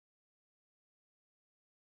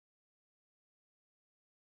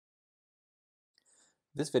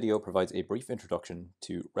This video provides a brief introduction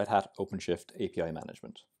to Red Hat OpenShift API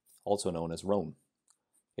management, also known as Roam.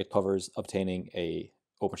 It covers obtaining a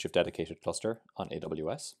OpenShift dedicated cluster on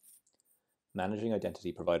AWS, managing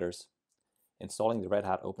identity providers, installing the Red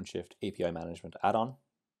Hat OpenShift API management add-on,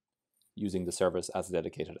 using the service as a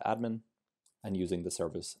dedicated admin, and using the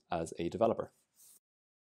service as a developer.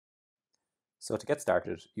 So to get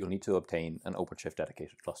started, you'll need to obtain an OpenShift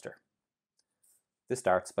dedicated cluster. This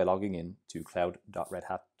starts by logging in to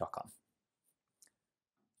cloud.redhat.com.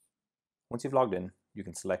 Once you've logged in, you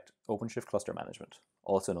can select OpenShift Cluster Management,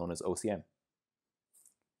 also known as OCM.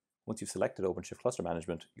 Once you've selected OpenShift Cluster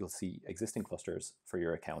Management, you'll see existing clusters for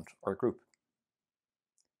your account or group.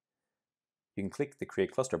 You can click the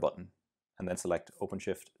Create Cluster button and then select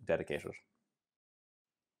OpenShift Dedicated.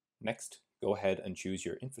 Next, go ahead and choose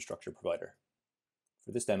your infrastructure provider.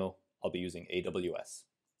 For this demo, I'll be using AWS.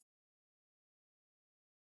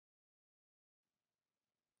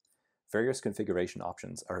 Various configuration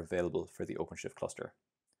options are available for the OpenShift cluster,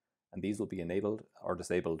 and these will be enabled or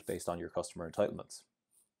disabled based on your customer entitlements.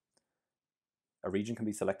 A region can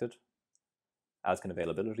be selected, as can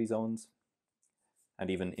availability zones, and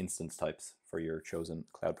even instance types for your chosen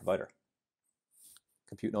cloud provider.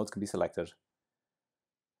 Compute nodes can be selected,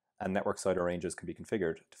 and network CIDR ranges can be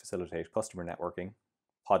configured to facilitate customer networking,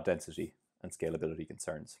 pod density, and scalability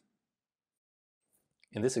concerns.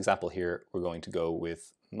 In this example here, we're going to go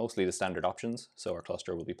with mostly the standard options, so our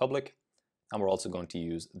cluster will be public, and we're also going to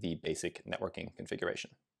use the basic networking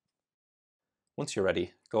configuration. Once you're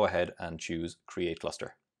ready, go ahead and choose Create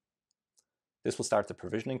Cluster. This will start the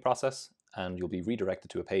provisioning process, and you'll be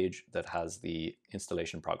redirected to a page that has the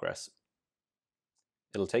installation progress.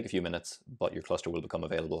 It'll take a few minutes, but your cluster will become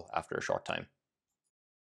available after a short time.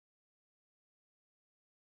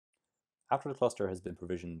 After the cluster has been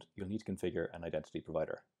provisioned, you'll need to configure an identity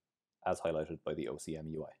provider, as highlighted by the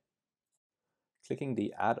OCM UI. Clicking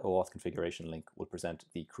the Add OAuth configuration link will present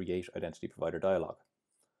the Create Identity Provider dialog.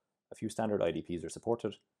 A few standard IDPs are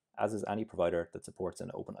supported, as is any provider that supports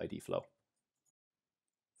an OpenID flow.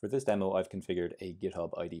 For this demo, I've configured a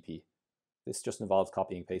GitHub IDP. This just involves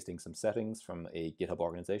copying and pasting some settings from a GitHub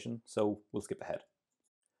organization, so we'll skip ahead.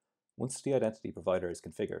 Once the identity provider is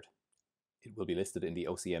configured, it will be listed in the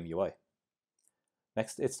OCM UI.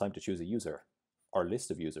 Next, it's time to choose a user, or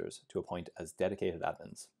list of users, to appoint as dedicated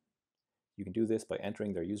admins. You can do this by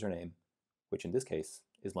entering their username, which in this case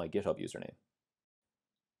is my GitHub username.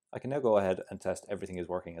 I can now go ahead and test everything is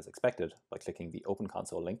working as expected by clicking the Open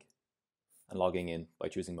Console link and logging in by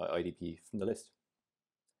choosing my IDP from the list.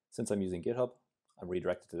 Since I'm using GitHub, I'm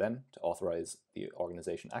redirected to them to authorize the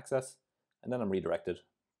organization access, and then I'm redirected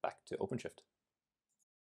back to OpenShift.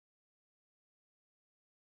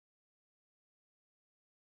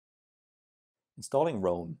 Installing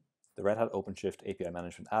Roam, the Red Hat OpenShift API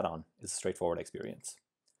Management add-on, is a straightforward experience.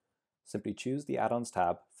 Simply choose the Add-ons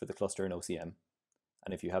tab for the cluster in OCM,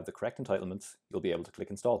 and if you have the correct entitlements, you'll be able to click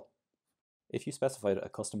Install. If you specified a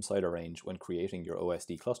custom CIDR range when creating your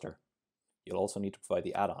OSD cluster, you'll also need to provide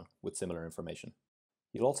the add-on with similar information.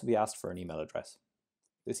 You'll also be asked for an email address.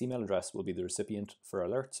 This email address will be the recipient for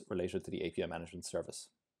alerts related to the API management service.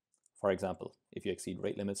 For example, if you exceed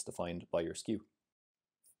rate limits defined by your SKU.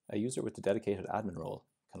 A user with the dedicated admin role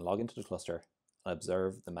can log into the cluster and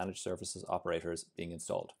observe the managed services operators being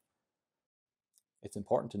installed. It's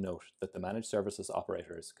important to note that the managed services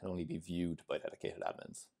operators can only be viewed by dedicated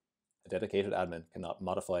admins. A dedicated admin cannot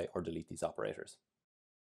modify or delete these operators.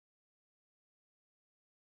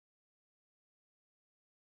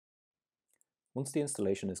 Once the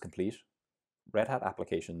installation is complete, Red Hat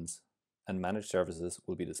applications and managed services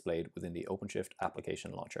will be displayed within the OpenShift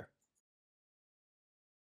application launcher.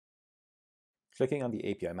 Clicking on the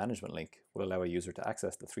API management link will allow a user to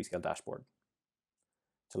access the 3-scale dashboard.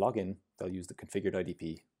 To log in, they'll use the configured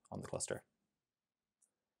IDP on the cluster.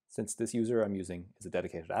 Since this user I'm using is a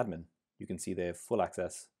dedicated admin, you can see they have full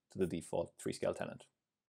access to the default 3-scale tenant.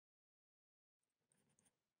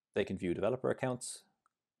 They can view developer accounts,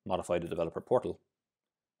 modify the developer portal,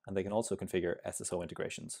 and they can also configure SSO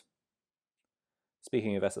integrations.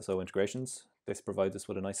 Speaking of SSO integrations, this provides us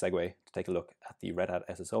with a nice segue to take a look at the Red Hat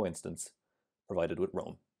SSO instance provided with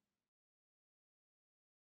Roam.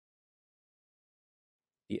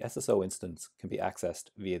 The SSO instance can be accessed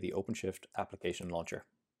via the OpenShift application launcher.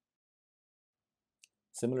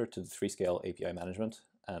 Similar to the 3-scale API management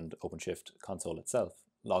and OpenShift console itself,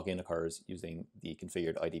 login occurs using the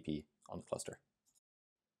configured IDP on the cluster.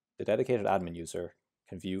 The dedicated admin user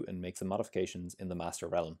can view and make some modifications in the master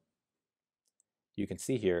realm. You can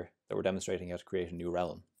see here that we're demonstrating how to create a new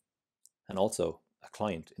realm, and also a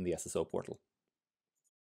client in the SSO portal.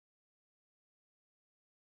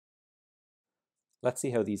 Let's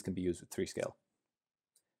see how these can be used with 3Scale.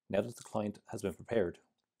 Now that the client has been prepared,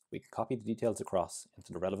 we can copy the details across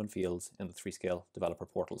into the relevant fields in the 3Scale Developer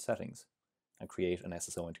Portal settings and create an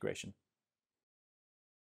SSO integration.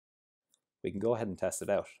 We can go ahead and test it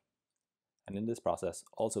out, and in this process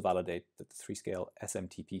also validate that the 3Scale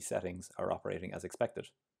SMTP settings are operating as expected.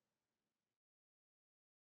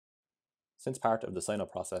 Since part of the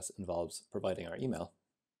sign-up process involves providing our email,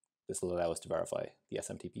 this will allow us to verify the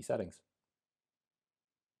SMTP settings.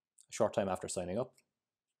 A short time after signing up,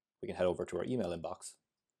 we can head over to our email inbox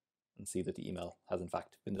and see that the email has in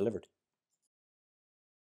fact been delivered.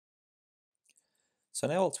 So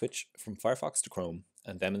now I'll switch from Firefox to Chrome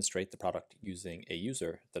and demonstrate the product using a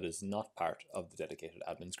user that is not part of the dedicated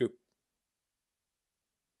admins group.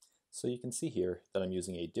 So you can see here that I'm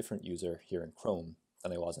using a different user here in Chrome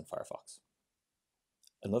than I was in Firefox.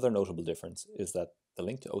 Another notable difference is that the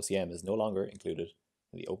link to OCM is no longer included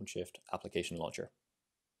in the OpenShift application launcher.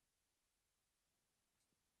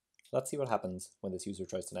 Let's see what happens when this user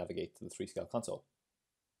tries to navigate to the 3Scale console.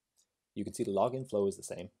 You can see the login flow is the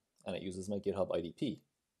same, and it uses my GitHub IDP.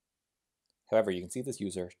 However, you can see this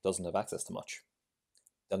user doesn't have access to much.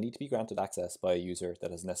 They'll need to be granted access by a user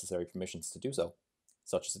that has necessary permissions to do so,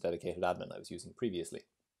 such as the dedicated admin I was using previously.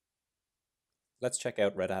 Let's check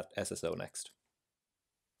out Red Hat SSO next.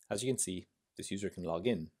 As you can see, this user can log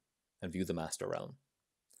in and view the master realm,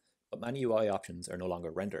 but many UI options are no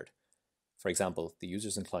longer rendered. For example, the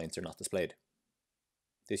users and clients are not displayed.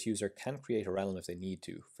 This user can create a realm if they need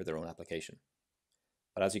to for their own application.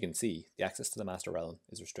 But as you can see, the access to the master realm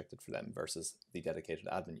is restricted for them versus the dedicated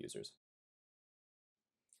admin users.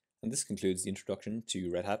 And this concludes the introduction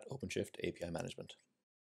to Red Hat OpenShift API management.